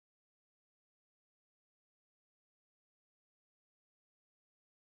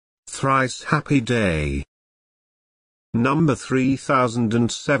Thrice happy day. Number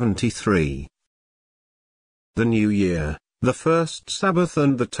 3073. The New Year, the first Sabbath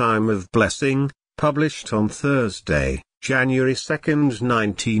and the time of blessing, published on Thursday, January 2nd,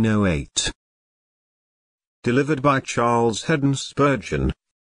 1908. Delivered by Charles Haddon Spurgeon.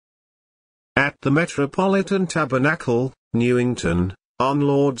 At the Metropolitan Tabernacle, Newington, on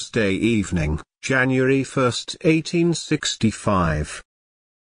Lord's Day evening, January 1st, 1865.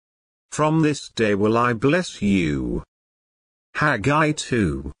 From this day will I bless you. Haggai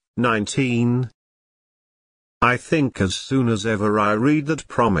 2:19. I think as soon as ever I read that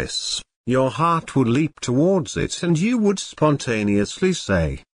promise, your heart would leap towards it and you would spontaneously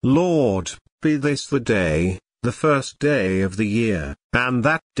say, Lord, be this the day, the first day of the year, and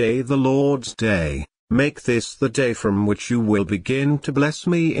that day the Lord's day. Make this the day from which you will begin to bless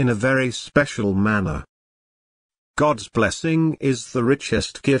me in a very special manner. God's blessing is the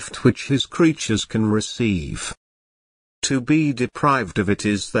richest gift which His creatures can receive. To be deprived of it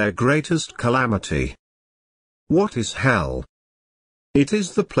is their greatest calamity. What is hell? It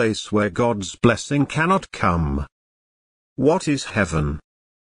is the place where God's blessing cannot come. What is heaven?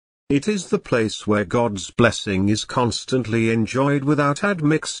 It is the place where God's blessing is constantly enjoyed without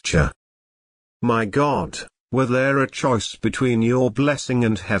admixture. My God, were there a choice between your blessing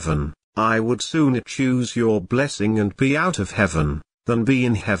and heaven, I would sooner choose your blessing and be out of heaven, than be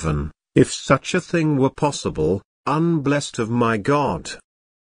in heaven, if such a thing were possible, unblessed of my God.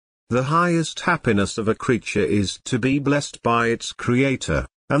 The highest happiness of a creature is to be blessed by its Creator,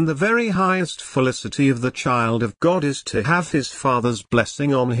 and the very highest felicity of the child of God is to have his Father's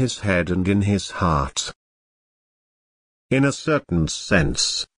blessing on his head and in his heart. In a certain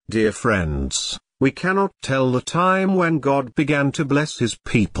sense, dear friends, we cannot tell the time when God began to bless His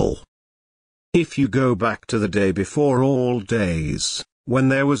people. If you go back to the day before all days, when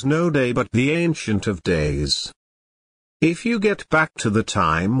there was no day but the Ancient of Days. If you get back to the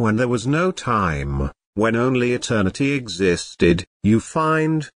time when there was no time, when only eternity existed, you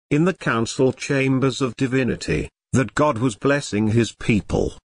find, in the council chambers of divinity, that God was blessing His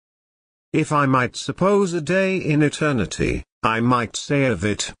people. If I might suppose a day in eternity, I might say of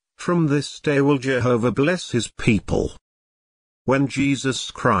it, from this day will Jehovah bless His people. When Jesus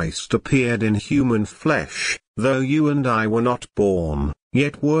Christ appeared in human flesh, though you and I were not born,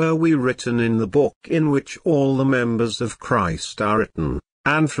 yet were we written in the book in which all the members of Christ are written,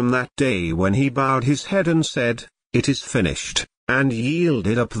 and from that day when He bowed His head and said, It is finished, and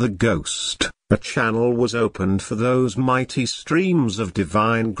yielded up the ghost, a channel was opened for those mighty streams of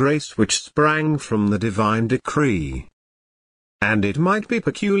divine grace which sprang from the divine decree. And it might be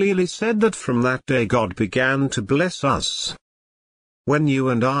peculiarly said that from that day God began to bless us. When you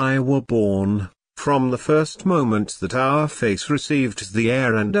and I were born, from the first moment that our face received the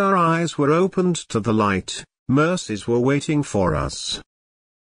air and our eyes were opened to the light, mercies were waiting for us.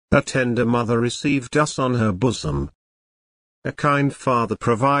 A tender mother received us on her bosom. A kind father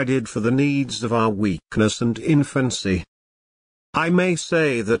provided for the needs of our weakness and infancy. I may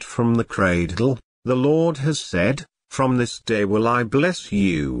say that from the cradle, the Lord has said, From this day will I bless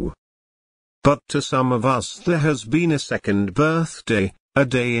you. But to some of us there has been a second birthday, a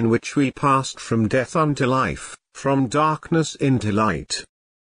day in which we passed from death unto life, from darkness into light.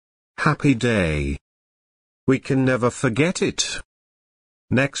 Happy day. We can never forget it.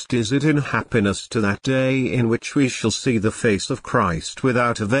 Next is it in happiness to that day in which we shall see the face of Christ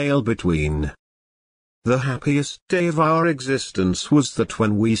without a veil between. The happiest day of our existence was that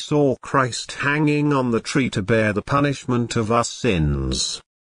when we saw Christ hanging on the tree to bear the punishment of our sins.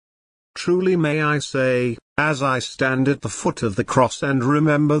 Truly may I say, as I stand at the foot of the cross and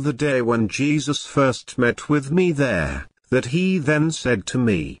remember the day when Jesus first met with me there, that He then said to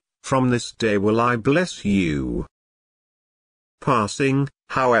me, From this day will I bless you. Passing,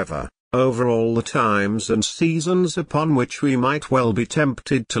 however, over all the times and seasons upon which we might well be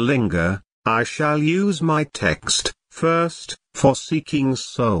tempted to linger, I shall use my text, first, for seeking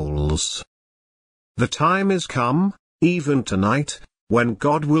souls. The time is come, even tonight, when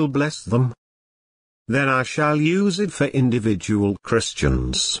God will bless them. Then I shall use it for individual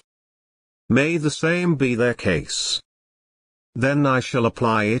Christians. May the same be their case. Then I shall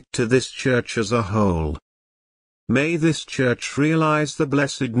apply it to this church as a whole. May this church realize the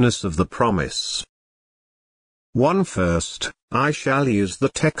blessedness of the promise. 1. First, I shall use the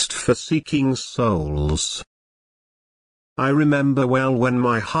text for seeking souls. I remember well when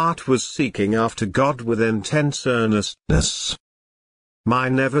my heart was seeking after God with intense earnestness. My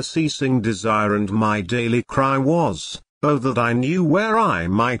never-ceasing desire and my daily cry was, oh that I knew where I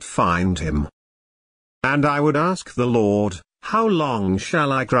might find Him. And I would ask the Lord, How long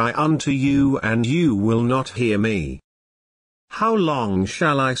shall I cry unto you and you will not hear me? How long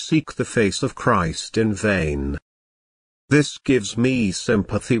shall I seek the face of Christ in vain? This gives me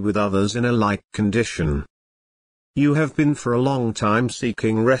sympathy with others in a like condition. You have been for a long time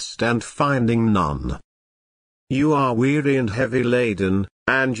seeking rest and finding none. You are weary and heavy laden,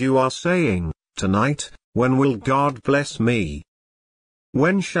 and you are saying, tonight, when will God bless me?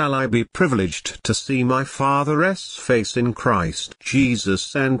 When shall I be privileged to see my Father's face in Christ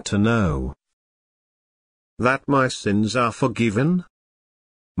Jesus and to know that my sins are forgiven?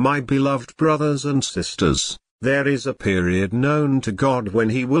 My beloved brothers and sisters, there is a period known to God when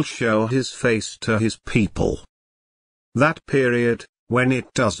He will show His face to His people. That period, when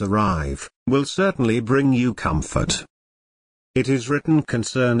it does arrive, will certainly bring you comfort. It is written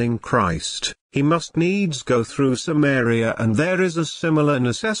concerning Christ, He must needs go through Samaria, and there is a similar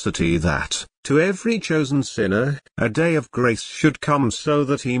necessity that, to every chosen sinner, a day of grace should come so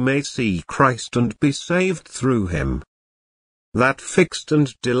that he may see Christ and be saved through Him. That fixed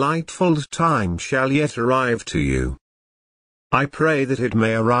and delightful time shall yet arrive to you. I pray that it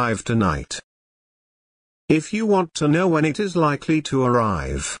may arrive tonight. If you want to know when it is likely to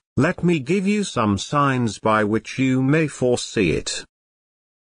arrive, let me give you some signs by which you may foresee it.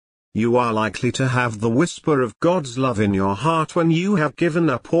 You are likely to have the whisper of God's love in your heart when you have given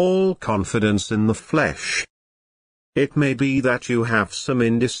up all confidence in the flesh. It may be that you have some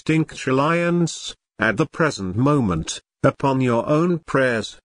indistinct reliance, at the present moment, upon your own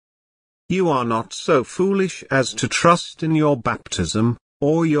prayers. You are not so foolish as to trust in your baptism,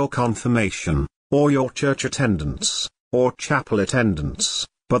 or your confirmation, or your church attendance, or chapel attendance,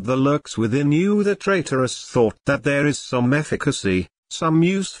 but there lurks within you the traitorous thought that there is some efficacy, some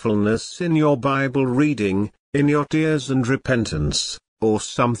usefulness in your Bible reading, in your tears and repentance, or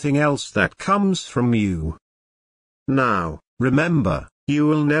something else that comes from you. Now, remember, you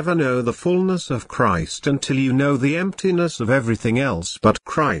will never know the fullness of Christ until you know the emptiness of everything else but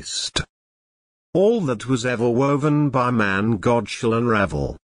Christ. All that was ever woven by man God shall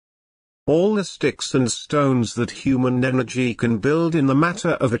unravel. All the sticks and stones that human energy can build in the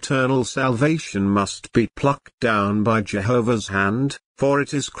matter of eternal salvation must be plucked down by Jehovah's hand, for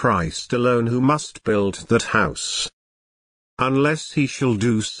it is Christ alone who must build that house. Unless He shall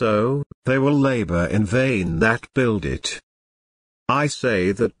do so, they will labor in vain that build it. I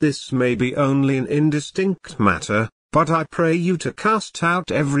say that this may be only an indistinct matter, but I pray you to cast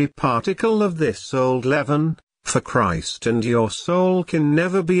out every particle of this old leaven, for Christ and your soul can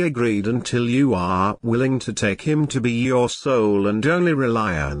never be agreed until you are willing to take Him to be your sole and only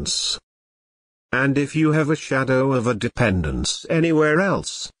reliance. And if you have a shadow of a dependence anywhere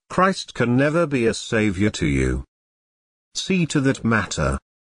else, Christ can never be a Savior to you. See to that matter.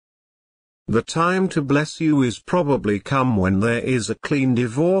 The time to bless you is probably come when there is a clean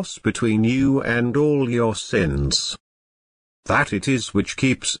divorce between you and all your sins. That it is which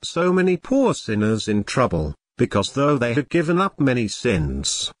keeps so many poor sinners in trouble, because though they have given up many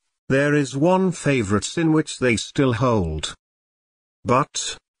sins, there is one favorite sin which they still hold.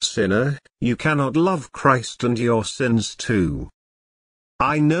 But, sinner, you cannot love Christ and your sins too.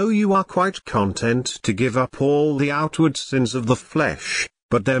 I know you are quite content to give up all the outward sins of the flesh,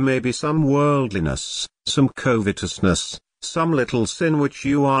 but there may be some worldliness, some covetousness, some little sin which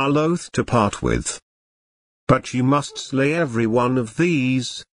you are loath to part with. But you must slay every one of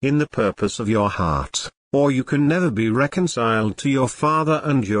these, in the purpose of your heart, or you can never be reconciled to your Father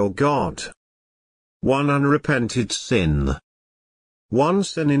and your God. One unrepented sin. One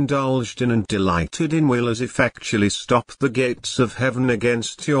sin indulged in and delighted in will as effectually stop the gates of heaven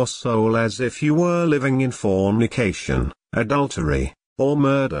against your soul as if you were living in fornication, adultery, or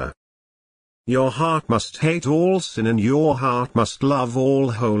murder. Your heart must hate all sin and your heart must love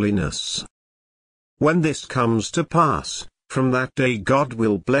all holiness. When this comes to pass, from that day God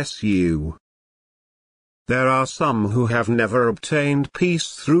will bless you. There are some who have never obtained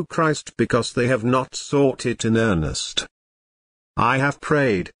peace through Christ because they have not sought it in earnest. I have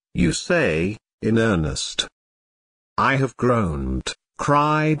prayed, you say, in earnest. I have groaned,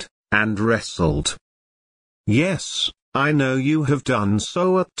 cried, and wrestled. Yes, I know you have done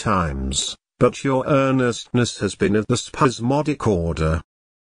so at times, but your earnestness has been of the spasmodic order.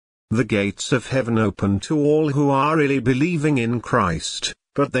 The gates of heaven open to all who are really believing in Christ,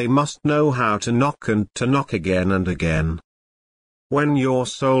 but they must know how to knock and to knock again and again. When your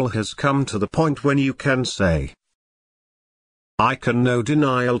soul has come to the point when you can say, I can no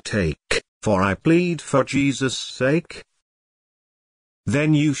denial take, for I plead for Jesus' sake,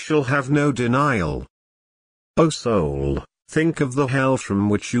 then you shall have no denial. O soul, think of the hell from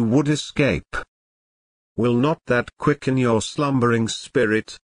which you would escape. will not that quicken your slumbering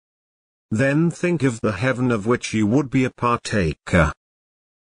spirit? Then think of the heaven of which you would be a partaker.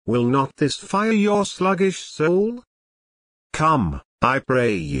 Will not this fire your sluggish soul? Come, I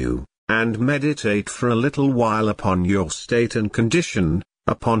pray you, and meditate for a little while upon your state and condition,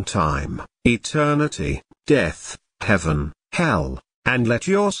 upon time, eternity, death, heaven, hell, and let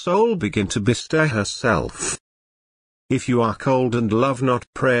your soul begin to bestir herself. If you are cold and love not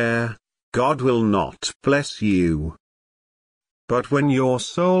prayer, God will not bless you. But when your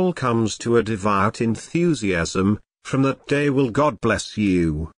soul comes to a devout enthusiasm, from that day will God bless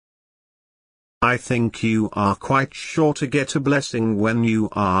you. I think you are quite sure to get a blessing when you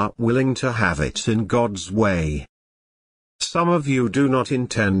are willing to have it in God's way. Some of you do not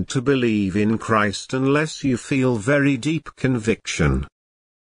intend to believe in Christ unless you feel very deep conviction.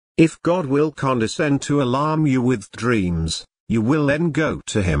 If God will condescend to alarm you with dreams, you will then go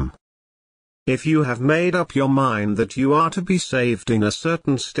to Him. If you have made up your mind that you are to be saved in a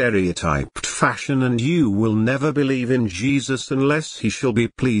certain stereotyped fashion and you will never believe in Jesus unless He shall be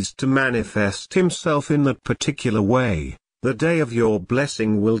pleased to manifest Himself in that particular way, the day of your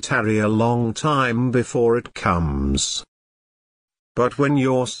blessing will tarry a long time before it comes. But when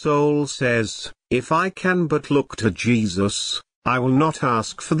your soul says, if I can but look to Jesus, I will not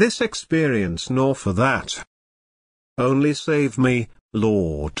ask for this experience nor for that. Only save me,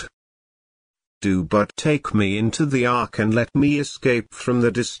 Lord. Do but take me into the ark and let me escape from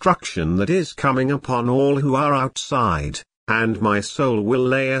the destruction that is coming upon all who are outside, and my soul will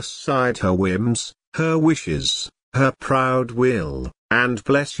lay aside her whims, her wishes, her proud will, and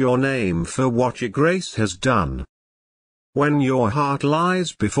bless your name for what your grace has done. When your heart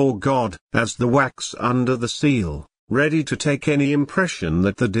lies before God, as the wax under the seal, ready to take any impression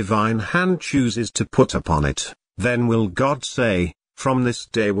that the divine hand chooses to put upon it, then will God say, from this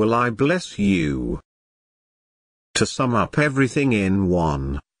day will I bless you. To sum up everything in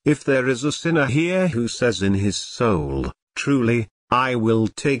one, if there is a sinner here who says in his soul, truly, I will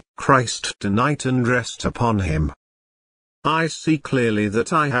take Christ tonight and rest upon Him. I see clearly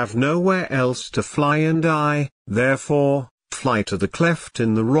that I have nowhere else to fly and I, therefore, fly to the cleft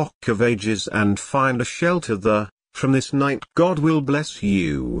in the rock of ages and find a shelter there. From this night God will bless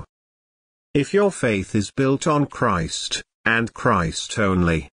you. If your faith is built on Christ, and Christ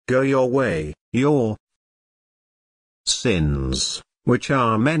only, go your way, your sins, which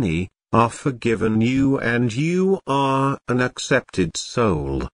are many, are forgiven you and you are an accepted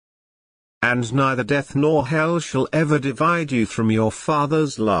soul. And neither death nor hell shall ever divide you from your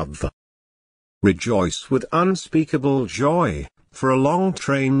Father's love. Rejoice with unspeakable joy, for a long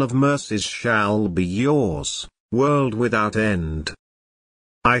train of mercies shall be yours, world without end.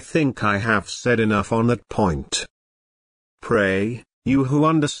 I think I have said enough on that point. Pray, you who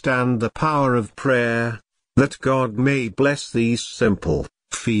understand the power of prayer, that God may bless these simple,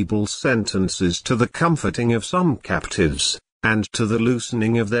 feeble sentences to the comforting of some captives, and to the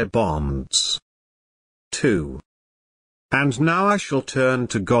loosening of their bonds. 2. And now I shall turn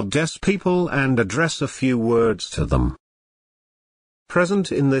to God's people and address a few words to them.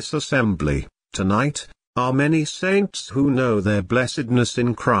 Present in this assembly, tonight, are many saints who know their blessedness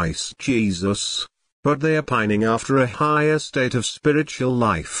in Christ Jesus, but they are pining after a higher state of spiritual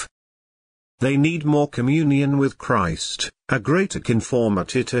life. They need more communion with Christ, a greater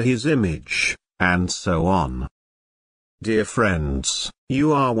conformity to His image, and so on. Dear friends,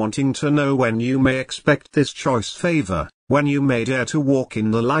 you are wanting to know when you may expect this choice favor, when you may dare to walk in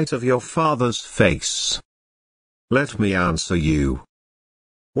the light of your Father's face. Let me answer you.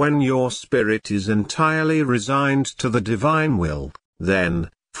 When your spirit is entirely resigned to the divine will, then,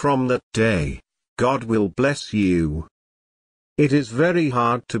 from that day, God will bless you. It is very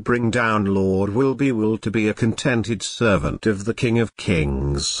hard to bring down Lord will to be a contented servant of the King of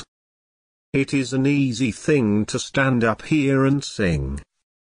Kings. It is an easy thing to stand up here and sing.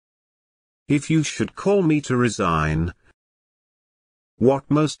 If you should call me to resign, what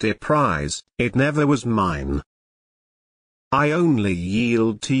most dear prize, it never was mine. I only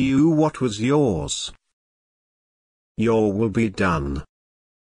yield to you what was yours. Your will be done.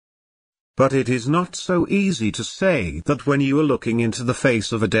 But it is not so easy to say that when you are looking into the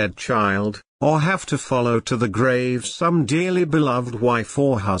face of a dead child, or have to follow to the grave some dearly beloved wife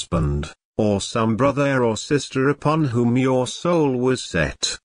or husband, or some brother or sister upon whom your soul was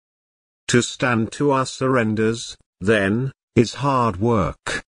set. To stand to our surrenders, then, is hard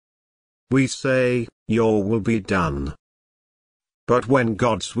work. We say, your will be done. But when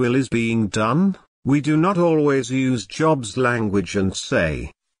God's will is being done, we do not always use Job's language and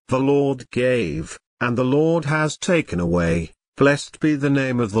say, the Lord gave, and the Lord has taken away, blessed be the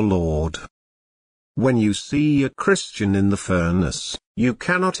name of the Lord. when you see a Christian in the furnace, you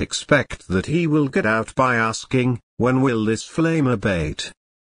cannot expect that he will get out by asking, "When will this flame abate?"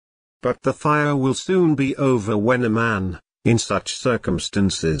 But the fire will soon be over when a man, in such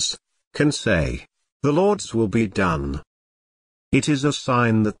circumstances, can say, "The Lord's will be done." It is a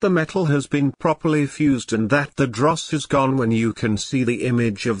sign that the metal has been properly fused and that the dross is gone when you can see the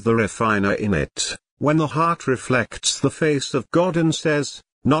image of the refiner in it, when the heart reflects the face of God and says,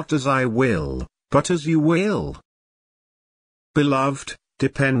 "Not as I will, but as you will." Beloved,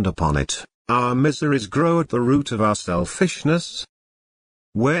 depend upon it, our miseries grow at the root of our selfishness.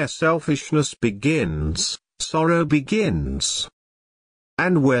 Where selfishness begins, sorrow begins.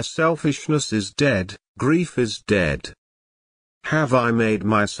 And where selfishness is dead, grief is dead. Have I made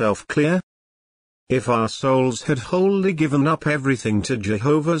myself clear? If our souls had wholly given up everything to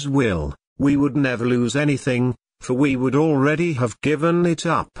Jehovah's will, we would never lose anything, for we would already have given it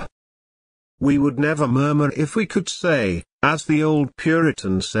up. We would never murmur if we could say, as the old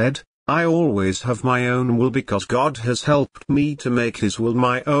Puritan said, "I always have my own will because God has helped me to make His will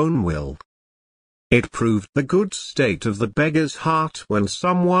my own will." It proved the good state of the beggar's heart when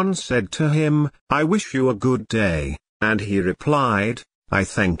someone said to him, "I wish you a good day," and he replied, "I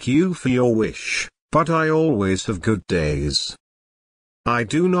thank you for your wish, but I always have good days. I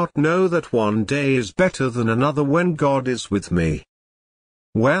do not know that one day is better than another when God is with me."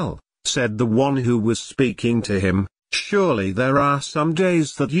 "Well," said the one who was speaking to him, "surely there are some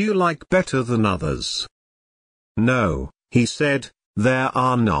days that you like better than others." "No," he said, "there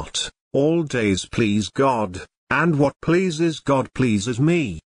are not. All days please God, and what pleases God pleases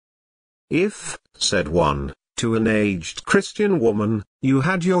me." "If," said one, to an aged Christian woman, "you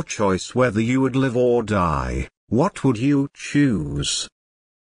had your choice whether you would live or die, what would you choose?"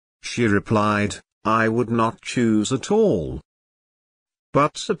 She replied, "I would not choose at all."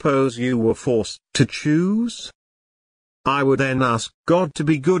 "But suppose you were forced to choose?" "I would then ask God to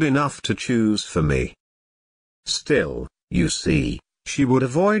be good enough to choose for me." Still, you see, she would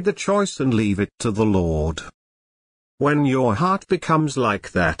avoid the choice and leave it to the Lord. When your heart becomes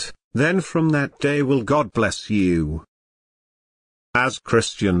like that, then from that day will God bless you. As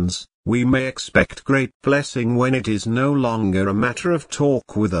Christians, we may expect great blessing when it is no longer a matter of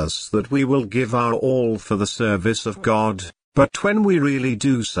talk with us that we will give our all for the service of God, but when we really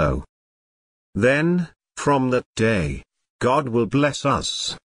do so. Then, from that day, God will bless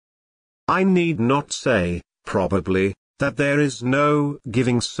us. I need not say, probably, that there is no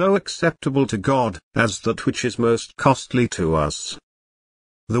giving so acceptable to God as that which is most costly to us.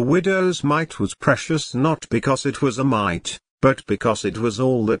 The widow's mite was precious not because it was a mite, but because it was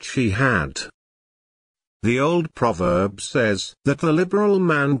all that she had. The old proverb says that the liberal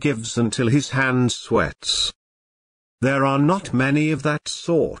man gives until his hand sweats. There are not many of that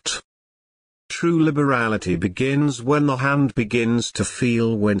sort. True liberality begins when the hand begins to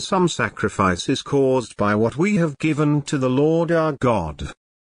feel when some sacrifice is caused by what we have given to the Lord our God.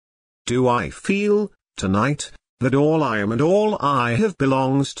 Do I feel, tonight, that all I am and all I have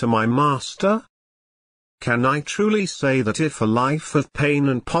belongs to my Master? Can I truly say that if a life of pain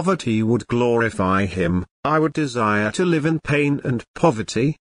and poverty would glorify Him, I would desire to live in pain and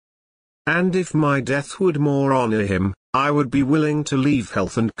poverty? And if my death would more honor Him, I would be willing to leave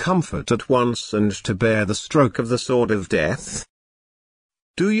health and comfort at once and to bear the stroke of the sword of death?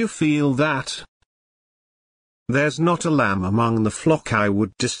 Do you feel that? There's not a lamb among the flock I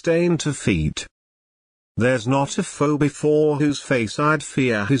would disdain to feed. There's not a foe before whose face I'd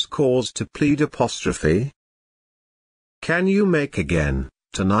fear his cause to plead apostrophe. Can you make again,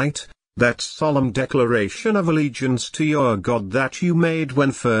 tonight, that solemn declaration of allegiance to your God that you made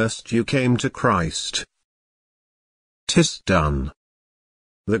when first you came to Christ? 'Tis done.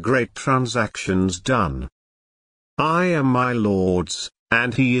 The great transaction's done. I am my Lord's,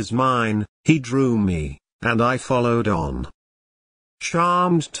 and He is mine, He drew me, and I followed on.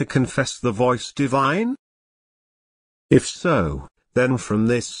 Charmed to confess the voice divine? If so, then from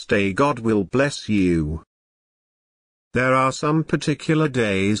this day God will bless you. There are some particular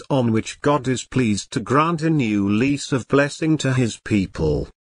days on which God is pleased to grant a new lease of blessing to His people.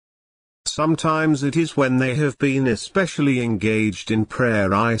 Sometimes it is when they have been especially engaged in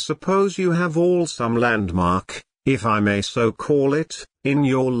prayer. I suppose you have all some landmark, if I may so call it, in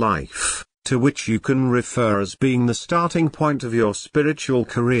your life, to which you can refer as being the starting point of your spiritual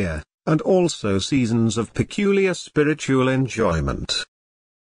career, and also seasons of peculiar spiritual enjoyment.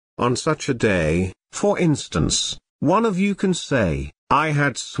 On such a day, for instance, one of you can say, "I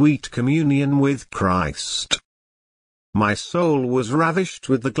had sweet communion with Christ. My soul was ravished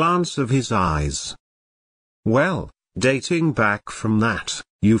with the glance of His eyes." Well, dating back from that,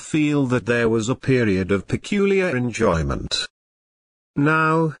 you feel that there was a period of peculiar enjoyment.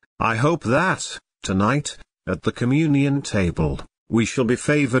 Now, I hope that, tonight, at the communion table, we shall be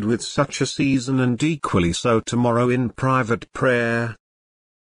favored with such a season, and equally so tomorrow in private prayer.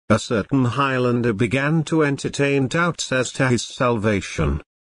 A certain Highlander began to entertain doubts as to his salvation.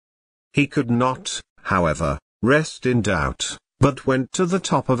 He could not, however, rest in doubt, but went to the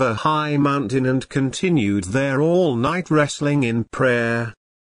top of a high mountain and continued there all night wrestling in prayer.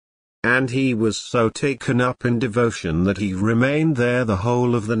 And he was so taken up in devotion that he remained there the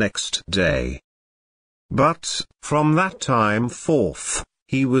whole of the next day. But, from that time forth,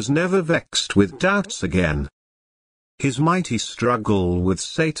 he was never vexed with doubts again. His mighty struggle with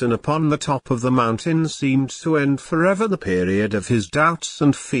Satan upon the top of the mountain seemed to end forever the period of his doubts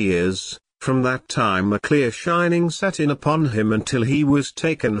and fears. From that time a clear shining set in upon him until he was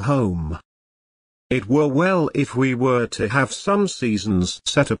taken home. It were well if we were to have some seasons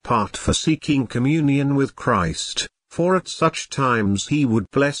set apart for seeking communion with Christ, for at such times he would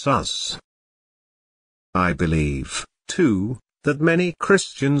bless us. I believe, too, that many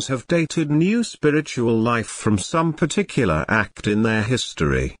Christians have dated new spiritual life from some particular act in their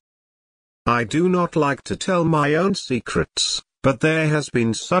history. I do not like to tell my own secrets, but there has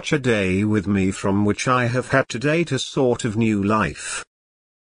been such a day with me from which I have had to date a sort of new life.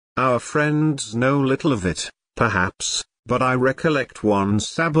 Our friends know little of it, perhaps, but I recollect one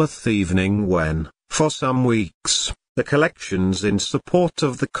Sabbath evening when, for some weeks, the collections in support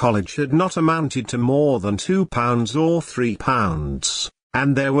of the college had not amounted to more than £2 or £3,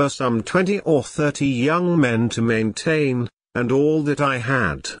 and there were some 20 or 30 young men to maintain, and all that I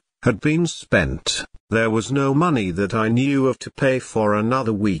had been spent. There was no money that I knew of to pay for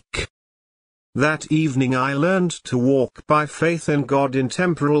another week. That evening I learned to walk by faith in God in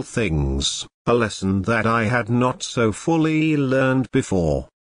temporal things, a lesson that I had not so fully learned before.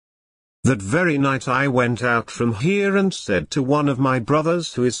 That very night I went out from here and said to one of my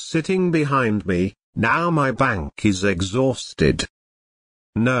brothers who is sitting behind me, "Now my bank is exhausted."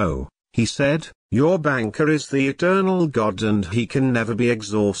 "No," he said, "your banker is the eternal God and he can never be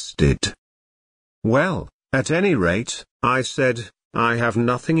exhausted." "Well, at any rate," I said, "I have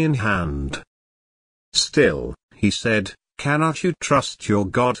nothing in hand." "Still," he said, "cannot you trust your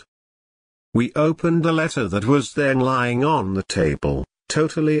God?" We opened a letter that was then lying on the table,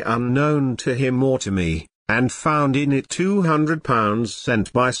 totally unknown to him or to me, and found in it £200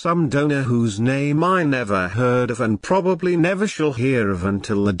 sent by some donor whose name I never heard of and probably never shall hear of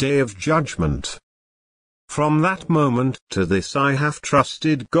until the day of judgment. From that moment to this I have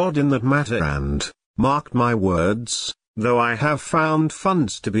trusted God in that matter and, mark my words, though I have found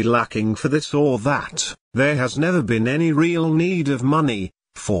funds to be lacking for this or that, there has never been any real need of money,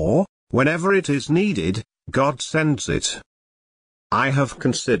 for, whenever it is needed, God sends it. I have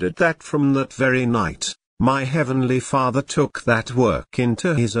considered that from that very night, my Heavenly Father took that work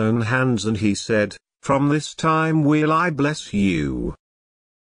into His own hands and He said, "From this time will I bless you."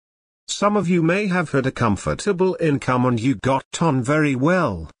 Some of you may have had a comfortable income and you got on very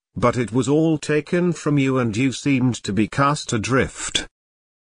well, but it was all taken from you and you seemed to be cast adrift.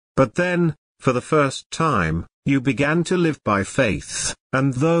 But then, for the first time, you began to live by faith,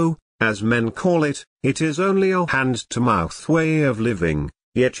 and though, as men call it, it is only a hand-to-mouth way of living,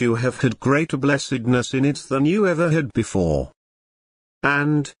 yet you have had greater blessedness in it than you ever had before.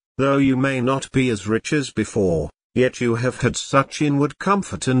 And, though you may not be as rich as before, yet you have had such inward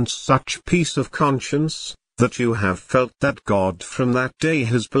comfort and such peace of conscience, that you have felt that God from that day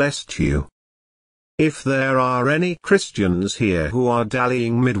has blessed you. If there are any Christians here who are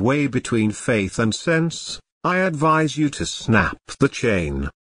dallying midway between faith and sense, I advise you to snap the chain.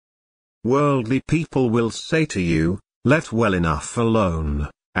 Worldly people will say to you, "Let well enough alone,"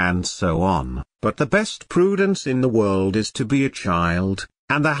 and so on, but the best prudence in the world is to be a child,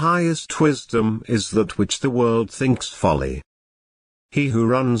 and the highest wisdom is that which the world thinks folly. "He who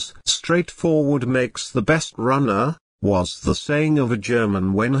runs straight forward makes the best runner," was the saying of a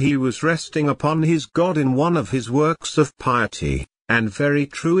German when he was resting upon his God in one of his works of piety, and very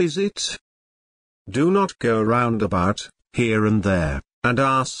true is it. Do not go round about, here and there, and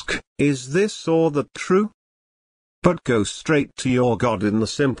ask, "Is this or that true?" But go straight to your God in the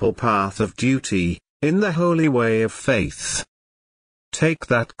simple path of duty, in the holy way of faith. Take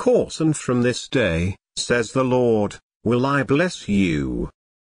that course and from this day, says the Lord, will I bless you.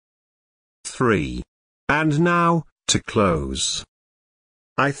 3. And now, to close.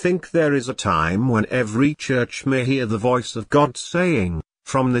 I think there is a time when every church may hear the voice of God saying,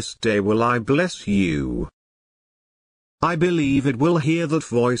 "From this day will I bless you." I believe it will hear that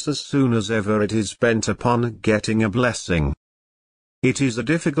voice as soon as ever it is bent upon getting a blessing. It is a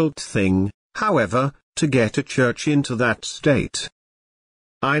difficult thing, however, to get a church into that state.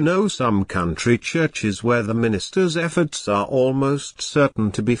 I know some country churches where the minister's efforts are almost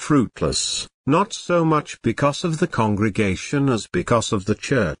certain to be fruitless, not so much because of the congregation as because of the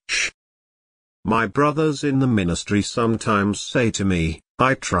church. My brothers in the ministry sometimes say to me,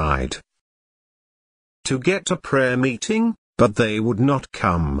 I tried to get a prayer meeting, but they would not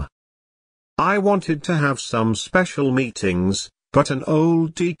come. I wanted to have some special meetings, but an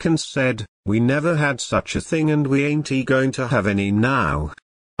old deacon said, we never had such a thing and we ain't going to have any now.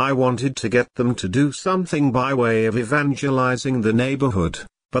 I wanted to get them to do something by way of evangelizing the neighborhood,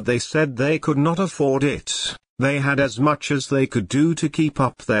 but they said they could not afford it. They had as much as they could do to keep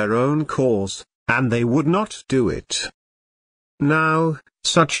up their own cause, and they would not do it. Now,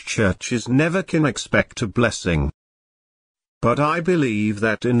 such churches never can expect a blessing. But I believe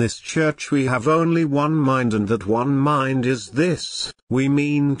that in this church we have only one mind, and that one mind is this: we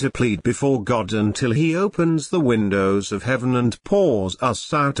mean to plead before God until He opens the windows of heaven and pours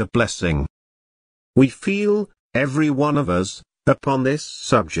us out a blessing. We feel, every one of us, upon this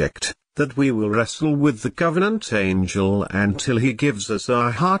subject, that we will wrestle with the covenant angel until he gives us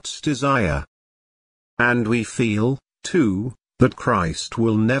our heart's desire. And we feel, too, that Christ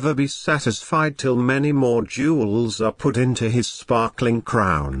will never be satisfied till many more jewels are put into his sparkling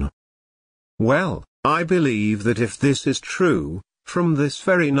crown. Well, I believe that if this is true, from this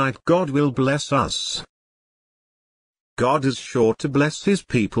very night God will bless us. God is sure to bless his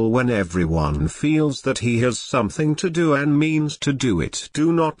people when everyone feels that he has something to do and means to do it.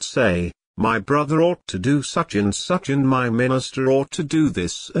 Do not say, my brother ought to do such and my minister ought to do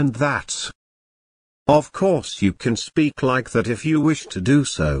this and that. Of course you can speak like that if you wish to do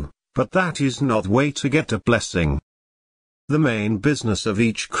so, but that is not the way to get a blessing. The main business of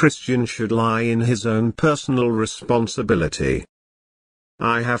each Christian should lie in his own personal responsibility.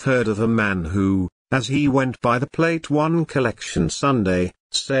 I have heard of a man who, as he went by the plate one collection Sunday,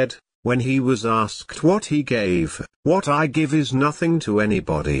 said, when he was asked what he gave, what I give is nothing to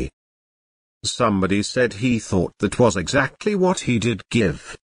anybody. Somebody said he thought that was exactly what he did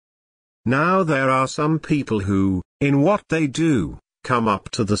give. Now there are some people who, in what they do, come up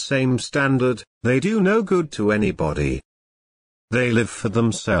to the same standard. They do no good to anybody. They live for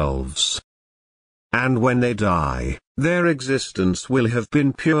themselves. And when they die, their existence will have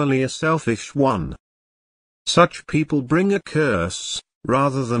been purely a selfish one. Such people bring a curse,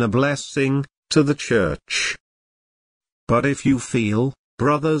 rather than a blessing, to the church. But if you feel,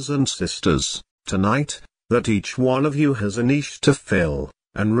 brothers and sisters, tonight, that each one of you has a niche to fill,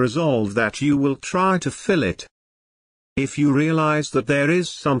 and resolve that you will try to fill it. If you realize that there is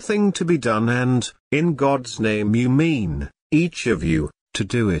something to be done and, in God's name you mean, each of you, to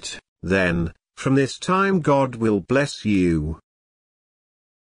do it, then, from this time God will bless you.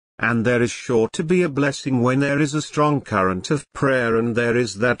 And there is sure to be a blessing when there is a strong current of prayer, and there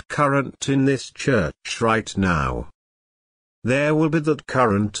is that current in this church right now. There will be that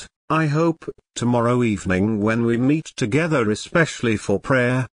current, I hope, tomorrow evening when we meet together especially for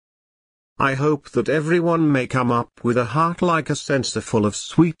prayer. I hope that everyone may come up with a heart like a censer full of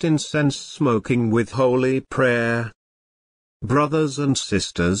sweet incense smoking with holy prayer. Brothers and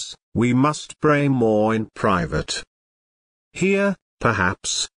sisters, we must pray more in private. Here,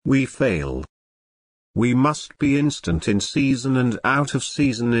 perhaps, we fail. We must be instant in season and out of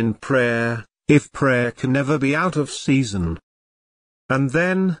season in prayer, if prayer can never be out of season. And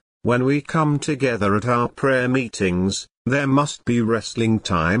then, when we come together at our prayer meetings, there must be wrestling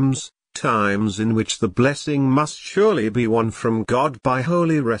times, times in which the blessing must surely be won from God by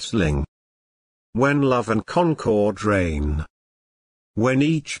holy wrestling. When love and concord reign. When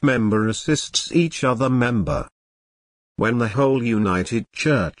each member assists each other member. When the whole united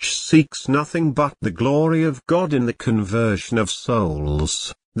church seeks nothing but the glory of God in the conversion of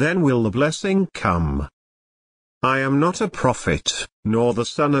souls, then will the blessing come. I am not a prophet, nor the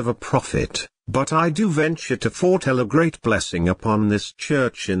son of a prophet, but I do venture to foretell a great blessing upon this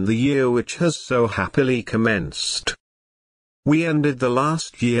church in the year which has so happily commenced. We ended the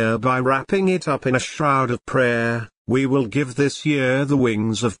last year by wrapping it up in a shroud of prayer. We will give this year the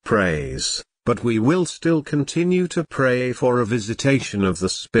wings of praise, but we will still continue to pray for a visitation of the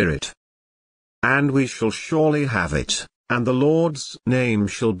Spirit. And we shall surely have it, and the Lord's name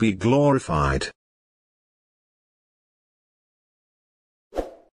shall be glorified.